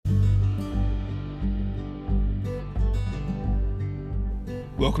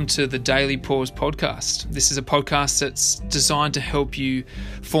Welcome to the Daily Pause podcast. This is a podcast that's designed to help you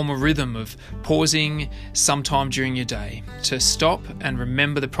form a rhythm of pausing sometime during your day, to stop and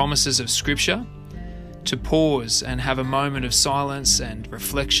remember the promises of Scripture, to pause and have a moment of silence and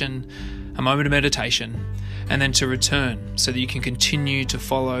reflection, a moment of meditation, and then to return so that you can continue to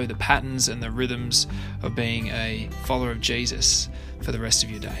follow the patterns and the rhythms of being a follower of Jesus for the rest of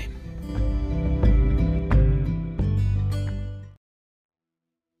your day.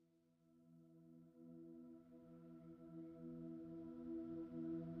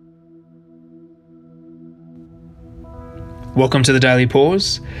 Welcome to the Daily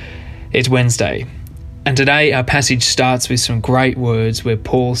Pause. It's Wednesday, and today our passage starts with some great words where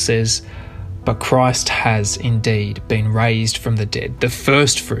Paul says, "But Christ has indeed been raised from the dead, the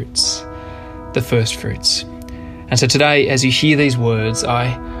first fruits. And so today, as you hear these words,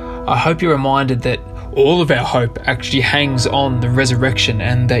 I hope you're reminded that all of our hope actually hangs on the resurrection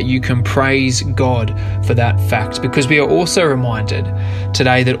and that you can praise God for that fact, because we are also reminded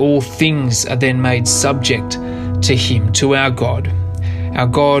today that all things are then made subject to Him, to our God. Our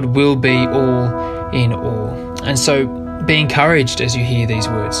God will be all in all. And so be encouraged as you hear these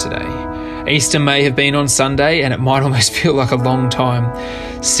words today. Easter may have been on Sunday, and it might almost feel like a long time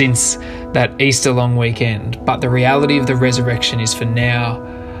since that Easter long weekend, but the reality of the resurrection is for now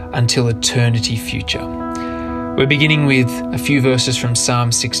until eternity future. We're beginning with a few verses from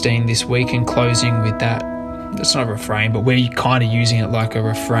Psalm 16 this week and closing with that's not a refrain, but we're kind of using it like a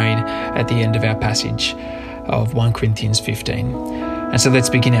refrain at the end of our passage of 1 Corinthians 15. And so let's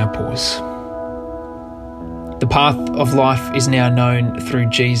begin our pause. The path of life is now known through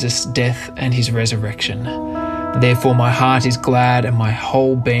Jesus' death and His resurrection. Therefore my heart is glad and my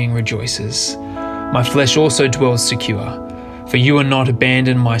whole being rejoices. My flesh also dwells secure, for you will not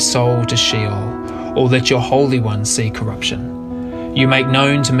abandon my soul to Sheol, or let your Holy One see corruption. You make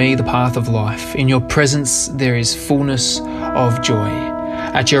known to me the path of life. In your presence there is fullness of joy.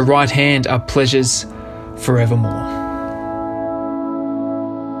 At your right hand are pleasures forevermore.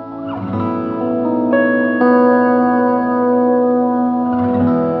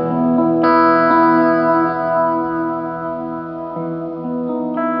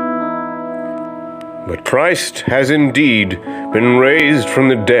 But Christ has indeed been raised from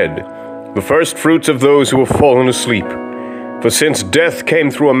the dead, the first fruits of those who have fallen asleep. For since death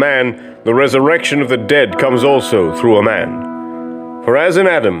came through a man, the resurrection of the dead comes also through a man. For as in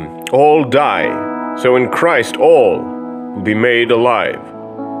Adam all die, so in Christ all will be made alive,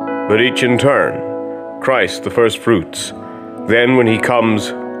 but each in turn, Christ the first fruits, then when He comes,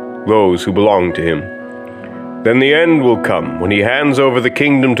 those who belong to Him. Then the end will come, when He hands over the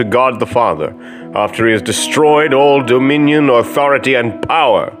kingdom to God the Father, after He has destroyed all dominion, authority, and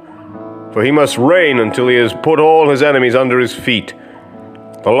power. For He must reign until He has put all His enemies under His feet.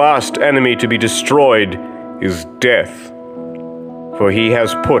 The last enemy to be destroyed is death, for He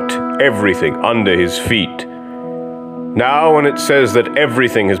has put everything under His feet. Now, when it says that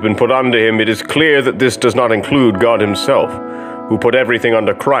everything has been put under Him, it is clear that this does not include God Himself, who put everything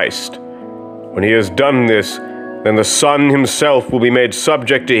under Christ. When He has done this, then the Son Himself will be made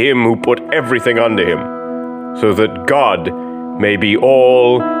subject to Him who put everything under Him, so that God may be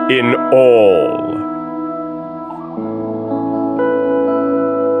all in all.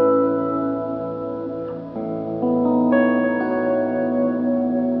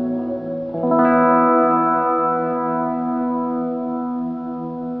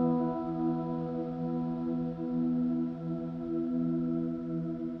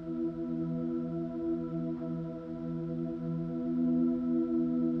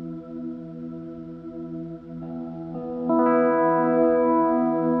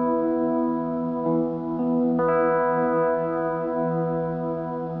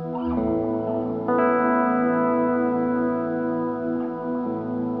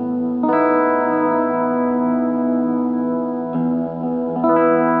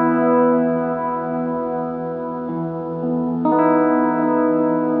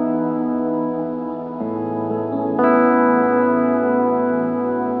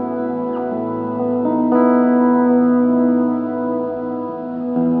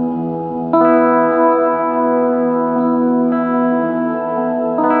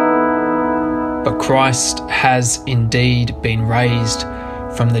 But Christ has indeed been raised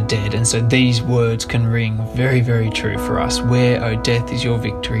from the dead. And so these words can ring very, very true for us. Where, O death, is your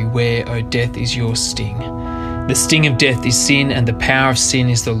victory? Where, O death, is your sting? The sting of death is sin, and the power of sin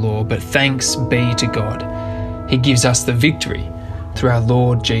is the law. But thanks be to God, He gives us the victory through our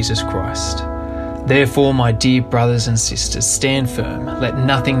Lord Jesus Christ. Therefore, my dear brothers and sisters, stand firm. Let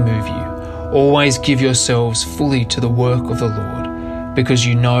nothing move you. Always give yourselves fully to the work of the Lord, because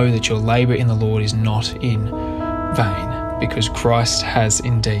you know that your labour in the Lord is not in vain, because Christ has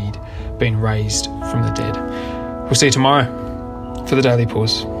indeed been raised from the dead. We'll see you tomorrow for the Daily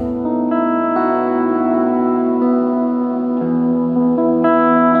Pause.